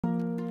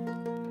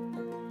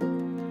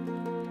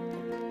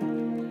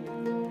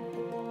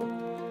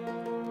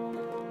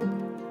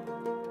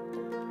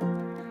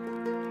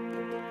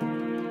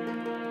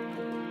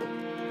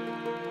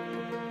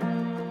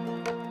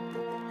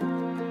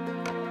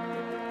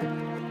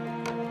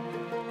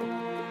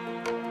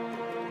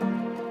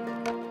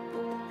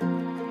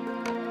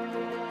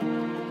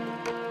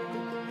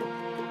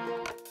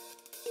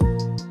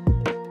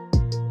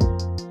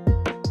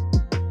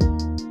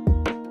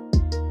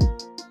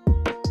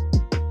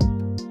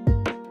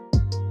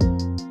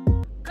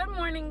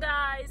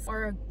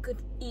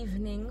good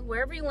evening,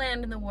 wherever you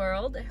land in the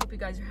world. I hope you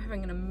guys are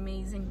having an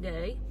amazing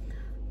day.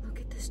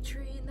 Look at this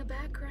tree in the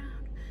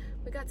background.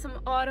 We got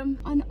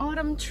an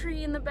autumn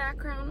tree in the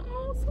background.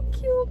 Oh, so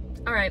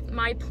cute. All right,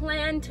 my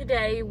plan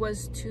today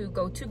was to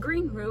go to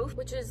Green Roof,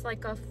 which is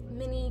like a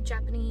mini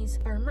Japanese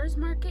farmer's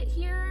market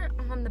here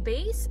on the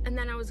base. And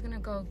then I was gonna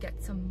go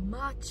get some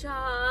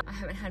matcha. I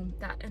haven't had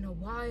that in a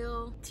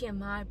while.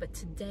 TMI, but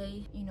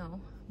today, you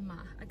know,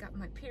 I got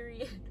my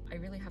period. I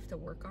really have to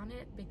work on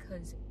it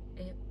because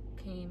it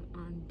came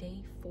on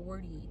day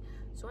 40.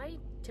 So I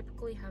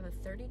typically have a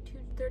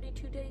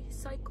 32 day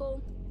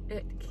cycle.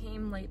 It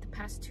came late the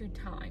past 2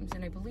 times,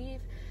 and I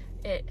believe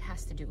it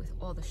has to do with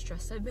all the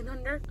stress I've been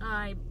under.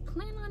 I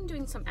plan on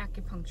doing some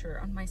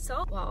acupuncture on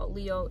myself while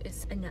Leo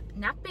is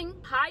napping.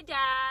 Hi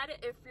Dad,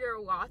 if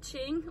you're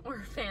watching,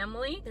 or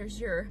family,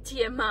 there's your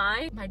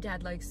TMI. My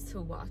dad likes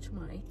to watch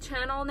my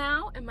channel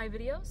now and my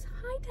videos.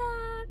 Hi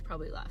Dad.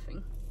 Probably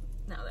laughing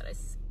now that I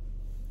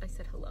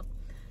said hello.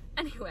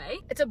 Anyway,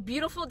 it's a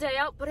beautiful day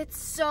out, but it's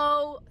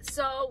so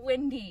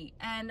windy,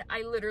 and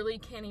I literally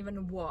can't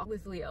even walk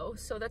with Leo.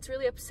 So that's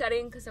really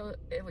upsetting because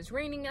it was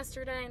raining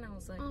yesterday, and I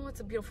was like, oh, it's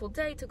a beautiful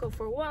day to go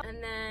for a walk.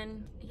 And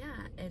then,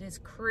 yeah, it is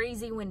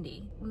crazy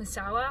windy.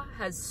 Misawa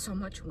has so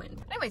much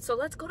wind. Anyway, so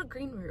let's go to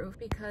Green Roof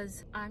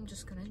because I'm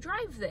just gonna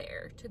drive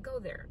there to go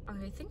there.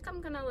 I think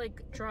I'm gonna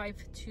like drive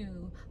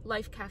to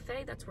Life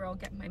Cafe. That's where I'll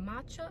get my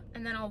matcha,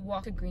 and then I'll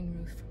walk to Green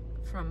Roof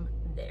from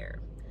there.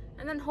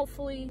 And then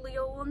hopefully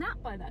Leo will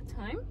nap by that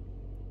time.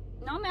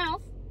 No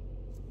mouth.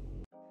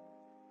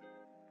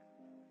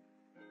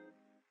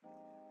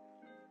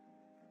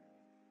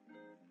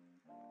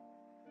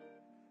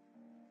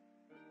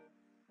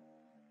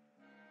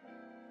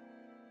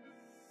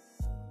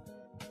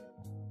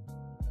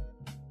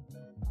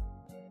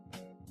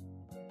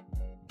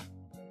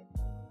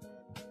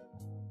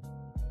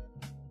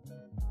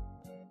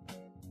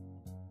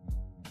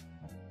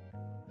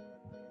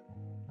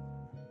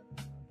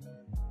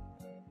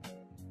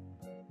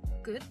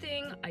 Good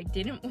thing I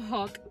didn't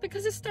walk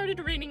because it started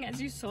raining, as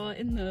you saw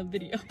in the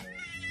video.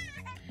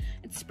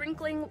 It's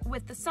sprinkling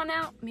with the sun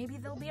out. Maybe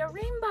there'll be a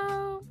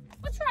rainbow.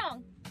 What's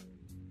wrong?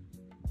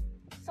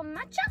 Some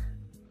matcha?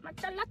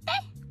 Matcha latte?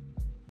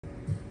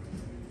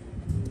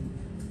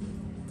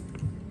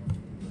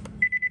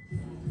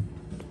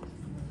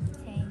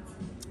 Thanks.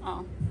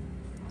 Oh.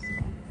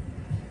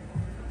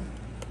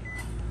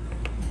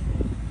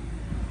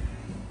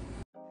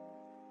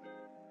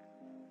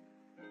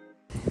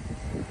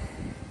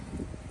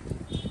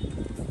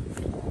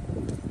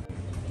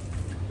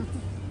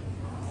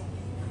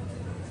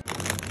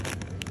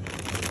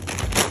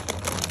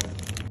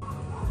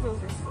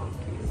 Those are so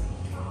cute.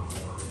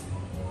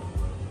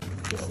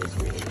 This is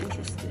really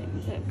interesting,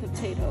 the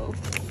potato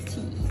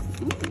tea.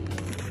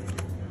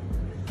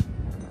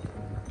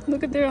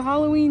 Look at their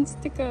Halloween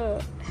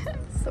sticker.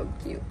 So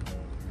cute.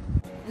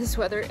 This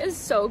weather is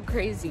so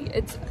crazy.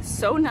 It's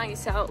so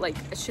nice out, like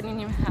I shouldn't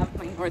even have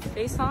my North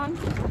Face on.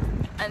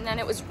 And then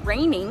it was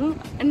raining,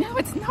 and now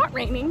it's not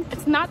raining.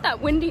 It's not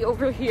that windy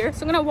over here.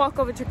 So I'm gonna walk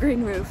over to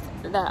Green Roof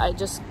that I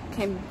just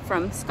came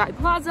from Sky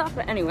Plaza.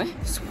 But anyway,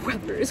 this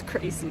weather is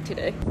crazy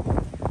today.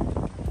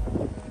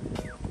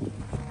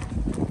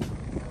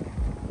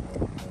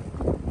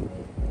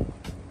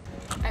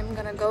 I'm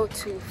gonna go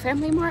to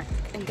Family Mart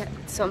and get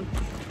some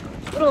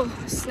little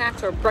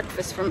snacks or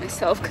breakfast for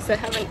myself because I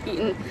haven't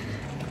eaten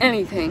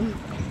anything.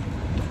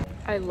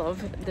 I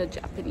love the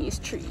Japanese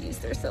trees,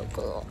 they're so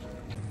cool.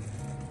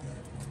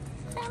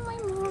 Family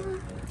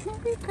Mart, here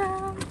we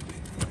go.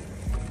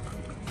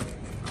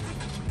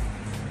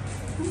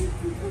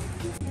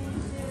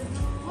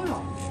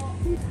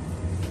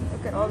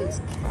 Look at all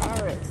these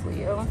carrots,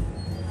 Leo.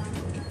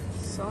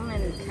 So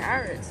many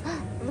carrots.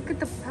 Look at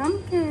the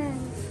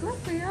pumpkins.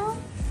 Look, Leo.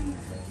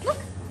 Look,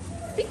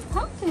 big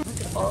pumpkin.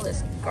 Look at all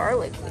this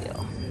garlic,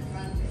 Leo.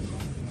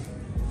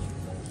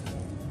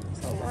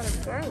 That's a lot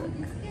of garlic.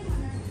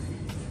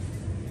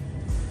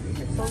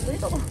 It's so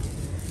little.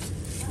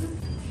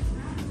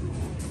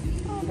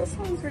 Oh, this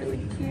one's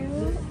really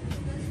cute.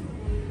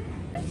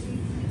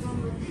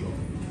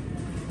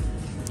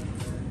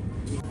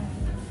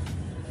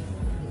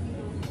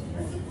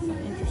 Some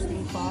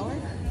interesting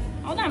flowers.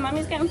 Hold on,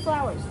 Mommy's getting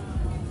flowers.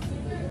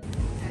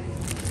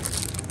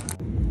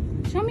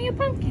 Show me a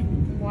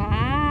pumpkin.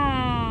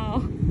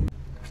 Wow.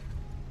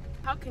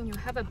 How can you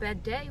have a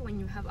bad day when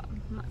you have a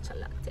matcha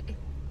latte?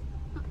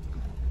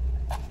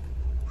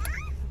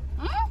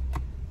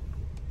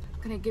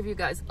 I'm gonna give you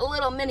guys a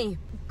little mini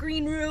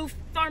Green Roof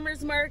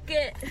farmer's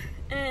market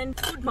and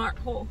food mart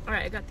haul. All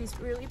right, I got these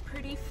really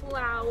pretty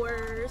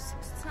flowers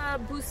to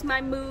boost my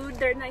mood.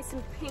 They're nice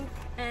and pink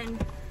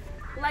and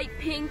light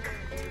pink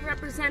to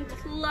represent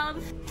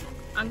love.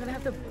 I'm gonna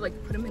have to like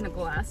put them in a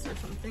glass or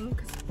something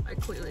because I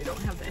clearly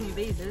don't have any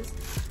vases.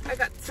 I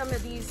got some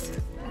of these,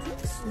 I think,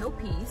 snow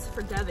peas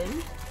for Devin.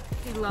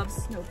 He loves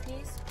snow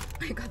peas.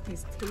 I got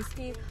these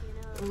tasty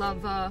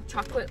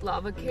chocolate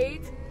lava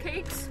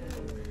cakes.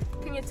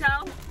 Can you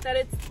tell that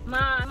it's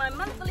my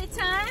monthly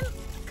time?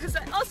 Because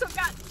I also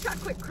got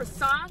chocolate chocolate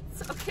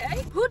croissants,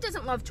 okay? Who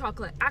doesn't love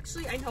chocolate?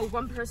 Actually, I know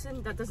one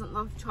person that doesn't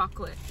love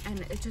chocolate, and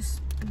it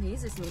just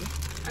amazes me.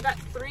 I got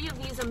 3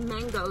 of these of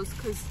mangoes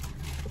because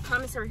the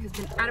commissary has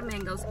been out of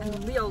mangoes,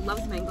 and Leo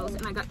loves mangoes,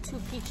 and I got 2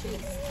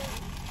 peaches.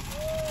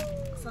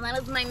 So that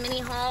is my mini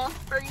haul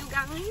for you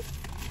guys.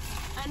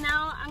 And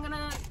now I'm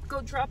gonna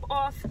go drop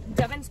off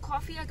Devin's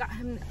coffee. I got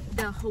him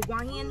the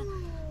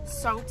Hawaiian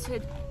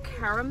salted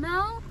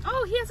caramel.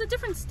 Oh, he has a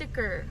different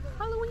sticker.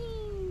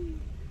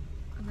 Halloween.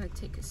 I'm gonna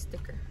take his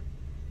sticker.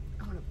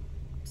 I wanna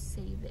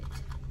save it.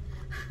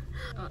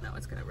 Oh no,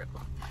 it's gonna rip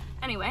off.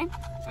 Anyway,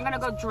 I'm gonna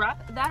go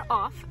drop that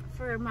off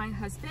for my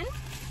husband.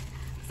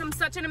 So I'm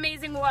such an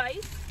amazing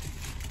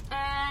wife.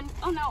 And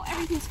oh no,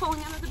 everything's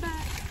falling out of the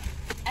bag.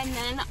 And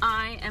then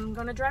I am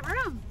gonna drive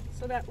around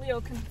so that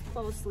Leo can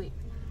fall asleep.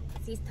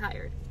 He's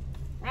tired,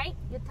 right?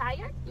 You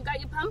tired? You got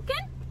your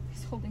pumpkin?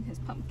 He's holding his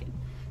pumpkin.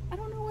 I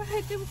don't know what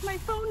I did with my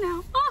phone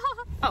now.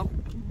 Oh,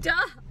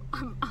 duh,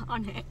 I'm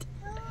on it.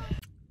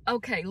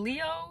 Okay,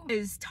 Leo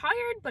is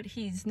tired, but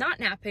he's not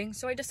napping,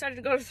 so I decided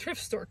to go to the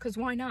thrift store, because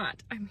why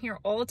not? I'm here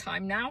all the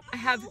time now. I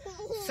have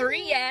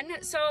 3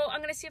 yen, so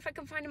I'm gonna see if I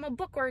can find him a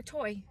book or a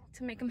toy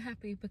to make him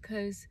happy,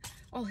 because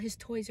all his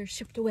toys are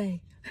shipped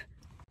away.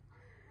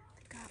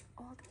 I got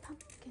all the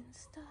pumpkin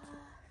stuff.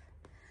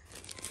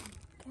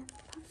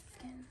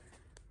 Pumpkin.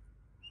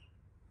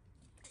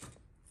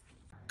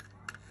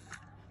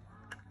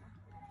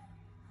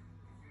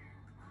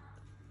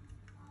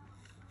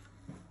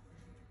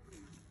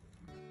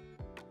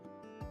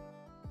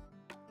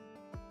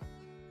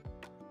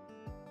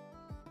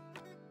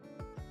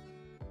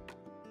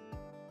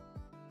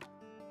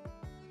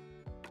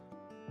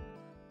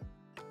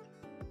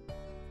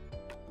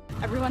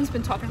 Everyone's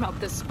been talking about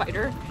this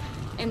spider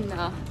in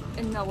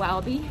the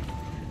lobby,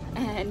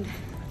 and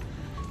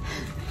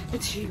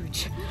it's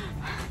huge.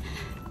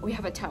 We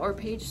have a tower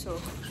page, so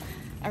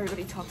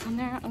everybody talks on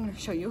there. I'm gonna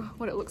show you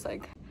what it looks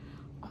like.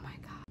 Oh my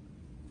God.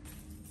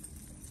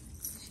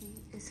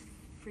 She is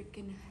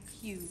freaking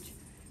huge.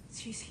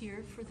 She's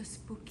here for the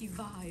spooky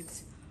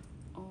vibes.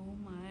 Oh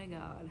my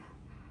God.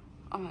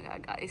 Oh my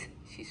God, guys.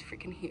 She's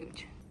freaking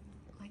huge.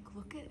 Like,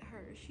 look at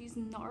her. She's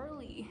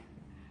gnarly.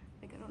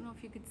 Like, I don't know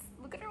if you could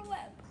look at her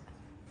web.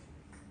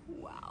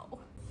 Wow.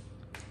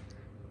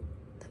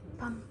 The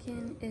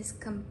pumpkin is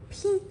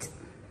complete.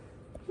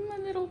 My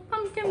little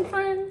pumpkin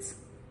friends.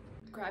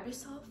 Grab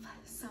yourself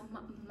some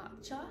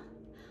matcha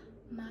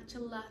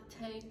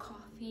latte,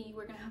 coffee.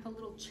 We're gonna have a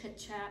little chit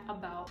chat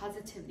about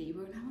positivity.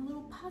 We're gonna have a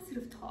little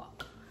positive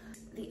talk.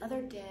 The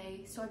other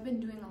day, so I've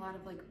been doing a lot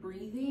of like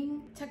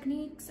breathing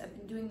techniques. I've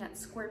been doing that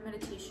square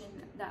meditation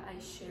that I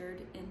shared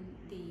in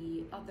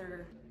the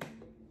other.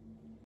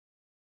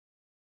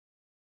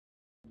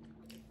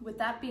 With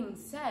that being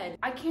said,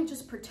 I can't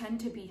just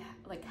pretend to be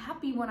like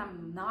happy when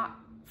I'm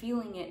not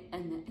feeling it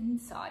in the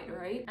inside,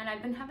 right? And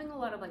I've been having a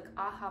lot of like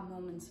aha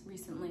moments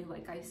recently.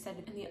 Like I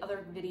said in the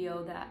other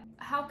video, that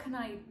how can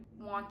I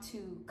want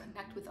to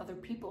connect with other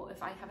people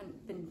if I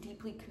haven't been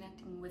deeply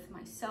connecting with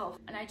myself?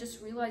 And I just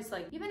realized,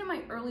 like, even in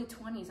my early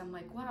 20s, I'm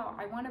like, wow,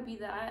 I want to be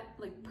that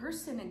like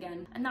person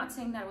again. I'm not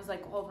saying that it was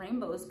like all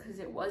rainbows, because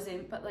it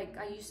wasn't, but like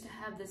I used to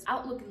have this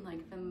outlook in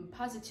life and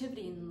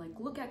positivity and like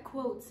look at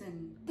quotes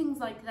and things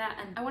like that.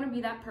 And I want to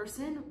be that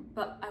person,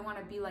 but I want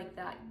to be like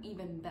that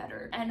even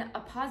better. And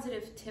a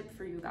positive tip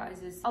for you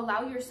guys is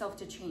allow yourself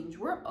to change.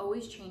 We're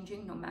always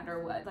changing no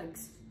matter what. Like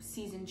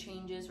season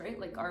changes, right?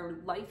 Like our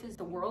life is,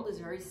 the world is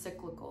very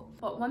cyclical.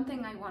 But one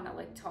thing I want to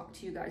like talk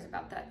to you guys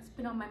about that's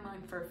been on my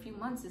mind for a few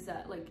months is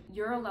that like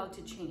you're allowed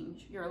to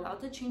change. You're allowed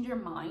to change your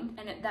mind,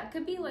 and that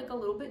could be like a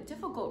little bit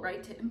difficult,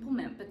 right, to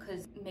implement,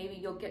 because maybe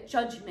you'll get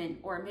judgment,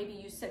 or maybe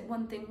you said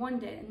one thing one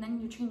day and then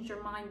you change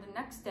your mind the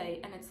next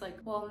day, and it's like,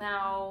 well,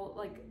 now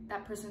like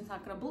that person's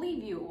not gonna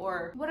believe you,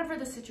 or whatever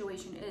the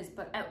situation is.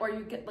 But or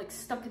you get like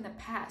stuck in the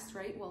past,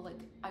 right? Well,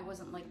 like I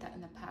wasn't like that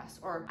in the past,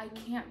 or I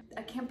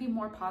can't be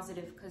more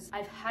positive because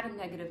I've had a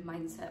negative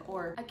mindset,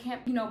 or I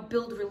can't, you know,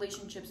 build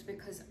relationships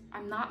because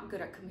I'm not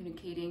good at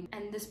communicating,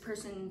 and this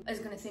person is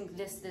gonna think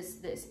this,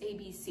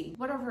 ABC,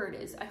 whatever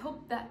it is. I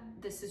hope that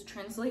this is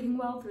translating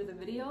well through the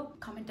video.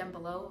 Comment down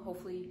below,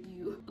 hopefully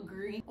you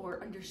agree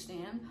or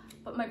understand.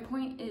 But my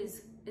point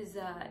is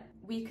that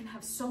we can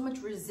have so much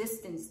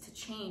resistance to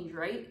change,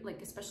 right?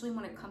 Like, especially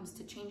when it comes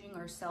to changing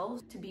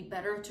ourselves to be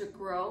better, to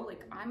grow.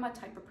 Like, I'm a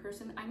type of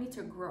person, I need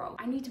to grow.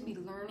 I need to be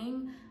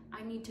learning.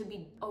 I need to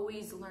be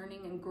always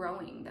learning and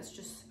growing. That's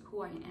just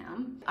who I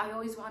am. I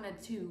always wanted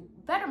to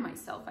better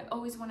myself. I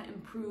always want to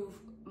improve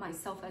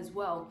myself as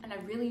well. And I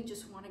really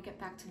just want to get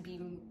back to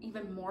being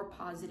even more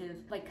positive,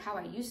 like how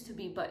I used to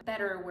be, but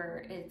better,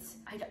 where it's,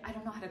 I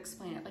don't know how to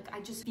explain it. Like,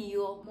 I just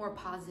feel more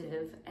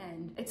positive,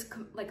 and it's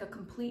like a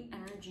complete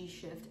energy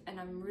shift, and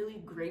I'm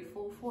really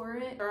grateful for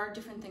it. There are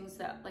different things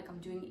that, like, I'm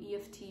doing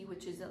EFT,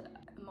 which is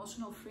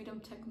emotional freedom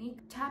technique,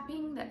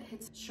 tapping that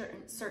hits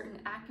certain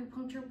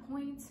acupuncture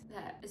points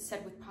that is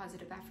said with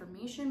positive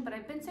affirmation. But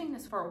I've been saying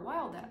this for a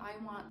while that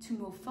I want to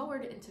move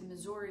forward into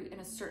Missouri in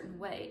a certain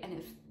way. And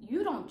if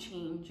you don't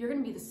change, you're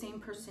gonna be the same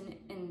person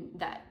in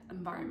that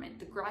environment.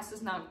 The grass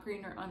is not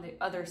greener on the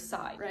other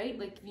side, right?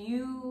 Like if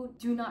you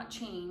do not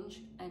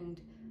change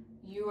and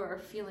you are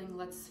feeling,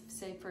 let's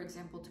say, for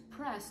example,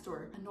 depressed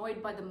or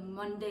annoyed by the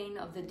mundane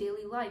of the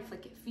daily life,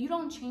 like if you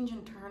don't change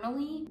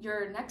internally,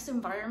 your next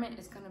environment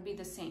is going to be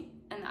the same.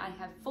 And I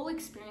have full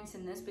experience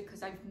in this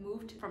because I've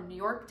moved from New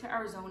York to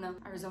Arizona,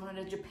 Arizona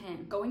to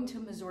Japan. Going to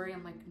Missouri,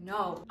 I'm like,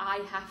 no, I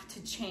have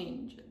to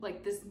change.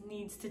 Like this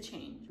needs to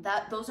change.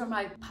 Those are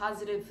my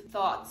positive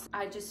thoughts.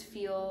 I just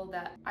feel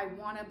that I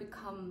want to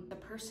become the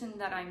person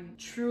that I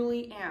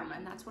truly am.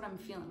 And that's what I'm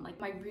feeling, like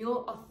my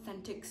real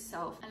authentic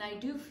self. And I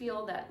do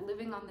feel that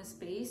living on this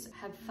base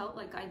have felt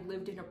like I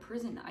lived in a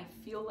prison. I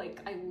feel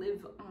like I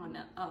live on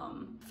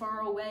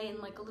far away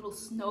in like a little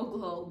snow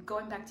globe.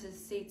 Going back to the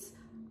States,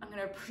 I'm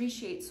gonna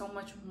appreciate so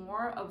much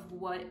more of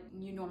what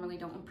you normally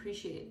don't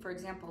appreciate. For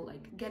example,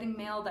 like getting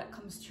mail that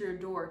comes to your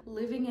door,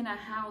 living in a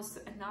house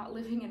and not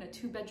living in a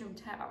 2-bedroom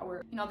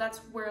tower. You know, that's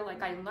where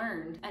like I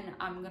learned, and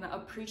I'm gonna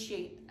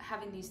appreciate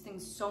having these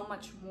things so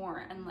much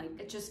more. And like,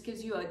 it just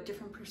gives you a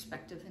different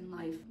perspective in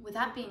life. With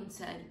that being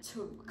said,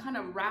 to kind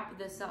of wrap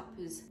this up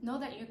is know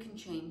that you can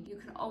change. You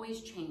can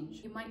always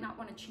change. You might not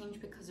want to change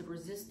because of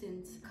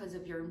resistance, because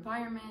of your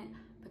environment,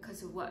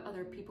 because of what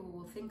other people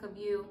will think of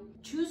you.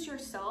 Choose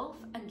yourself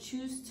and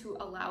choose to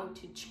allow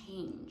to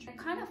change. It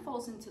kind of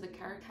falls into the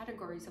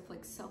categories of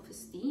like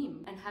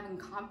self-esteem and having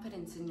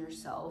confidence in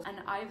yourself.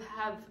 And I've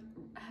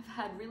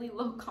had really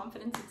low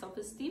confidence and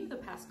self-esteem the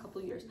past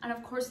couple of years. And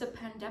of course the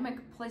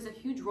pandemic plays a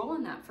huge role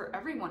in that for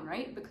everyone,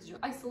 right? Because you're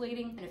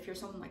isolating, and if you're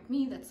someone like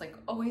me that's like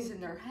always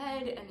in their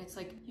head, and it's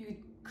like you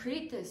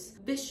create this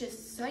vicious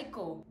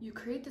cycle.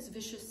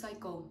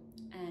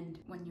 And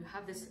when you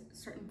have this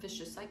certain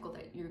vicious cycle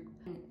that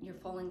you're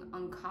falling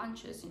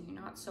unconscious and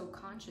you're not so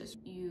conscious,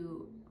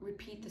 you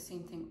repeat the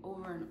same thing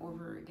over and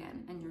over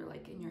again. And you're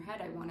like in your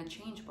head, I want to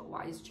change, but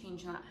why is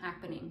change not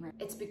happening? Right?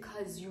 It's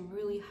because you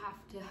really have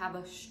to have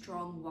a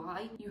strong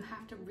why. You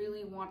have to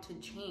really want to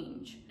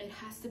change. It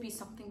has to be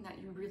something that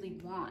you really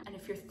want. And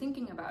if you're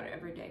thinking about it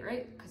every day,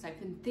 right? Because I've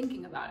been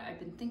thinking about it. I've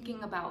been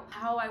thinking about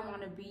how I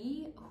want to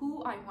be,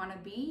 who I want to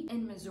be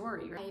in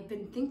Missouri. Right? I've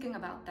been thinking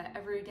about that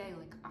every day.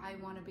 Like I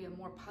want to be a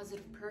more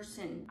positive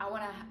person. I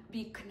want to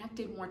be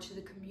connected more to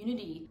the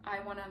community. I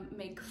want to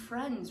make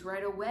friends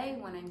right away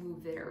when I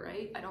move there,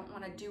 right? I don't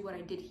want to do what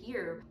I did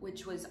here,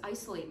 which was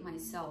isolate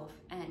myself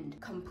and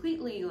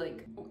completely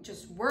like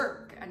just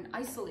work and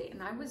isolate.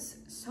 And I was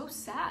so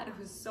sad. I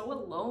was so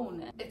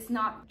alone. It's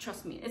not,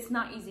 trust me, it's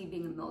not easy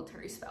being a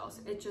military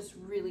spouse. It just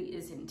really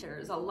isn't.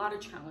 There's a lot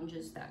of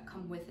challenges that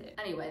come with it.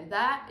 Anyway,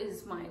 that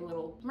is my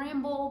little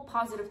ramble,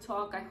 positive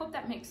talk. I hope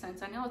that makes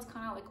sense. I know it's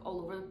kind of like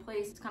all over the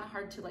place. It's kind of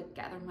hard to like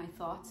gather my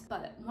thoughts,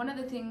 but one of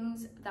the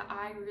things that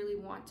I really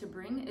want to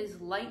bring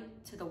is light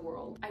to the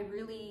world. I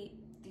really,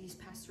 these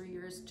past 3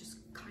 years,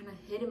 just kind of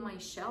hid in my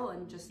shell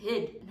and just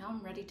hid. And now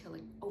I'm ready to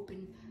like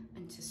open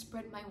and to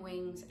spread my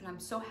wings. And I'm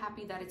so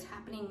happy that it's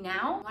happening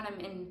now when I'm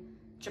in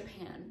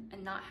Japan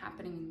and not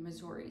happening in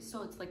Missouri.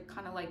 So it's like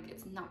kind of like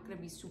it's not going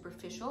to be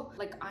superficial.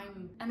 Like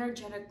I'm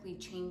energetically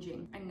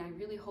changing, and I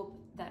really hope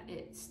that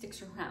it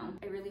sticks around.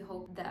 I really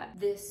hope that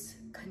this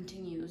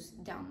continues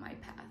down my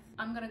path.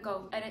 I'm gonna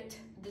go edit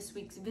this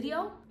week's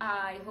video.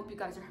 I hope you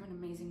guys are having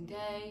an amazing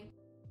day.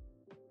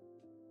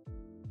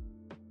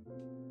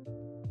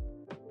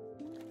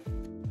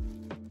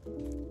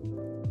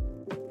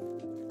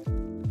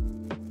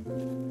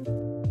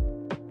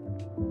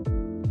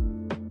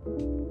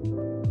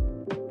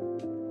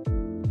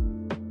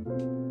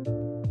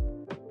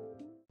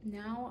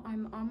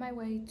 My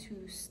way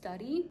to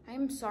study. I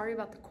am sorry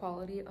about the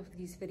quality of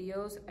these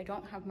videos. I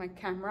don't have my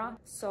camera,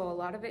 so a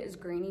lot of it is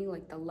grainy,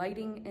 like the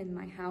lighting in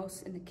my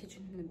house, in the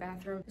kitchen, in the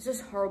bathroom. It's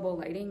just horrible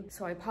lighting,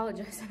 so I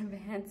apologize in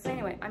advance.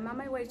 Anyway, I'm on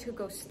my way to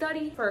go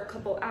study for a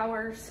couple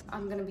hours.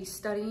 I'm gonna be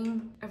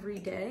studying every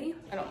day.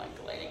 I don't like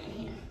the lighting in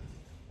here.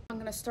 I'm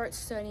gonna start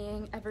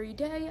studying every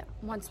day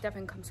once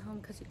Devin comes home,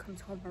 because he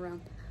comes home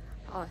around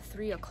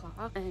 3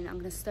 o'clock, and I'm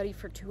gonna study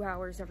for 2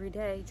 hours every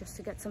day just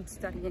to get some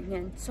studying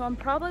in. So I'm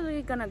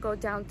probably gonna go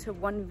down to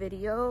 1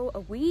 video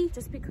a week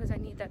just because I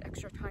need that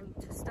extra time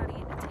to study.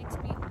 It takes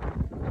me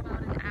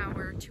about an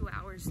hour, 2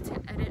 hours to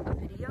edit a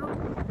video,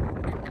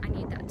 and I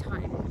need that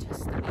time to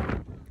study.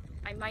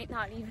 I might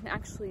not even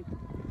actually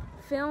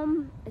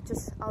film it,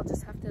 I'll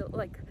just have to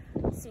like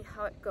see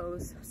how it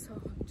goes.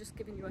 So I'm just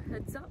giving you a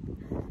heads up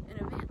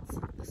in advance.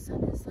 The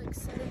sun is like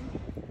setting.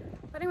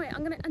 But anyway,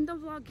 I'm gonna end the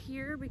vlog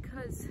here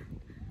because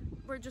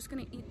we're just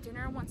gonna eat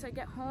dinner once I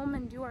get home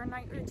and do our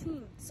night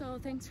routine. So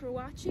thanks for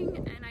watching,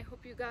 and I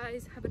hope you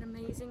guys have an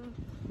amazing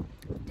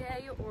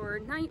day or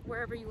night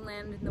wherever you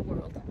land in the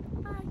world.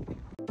 Bye.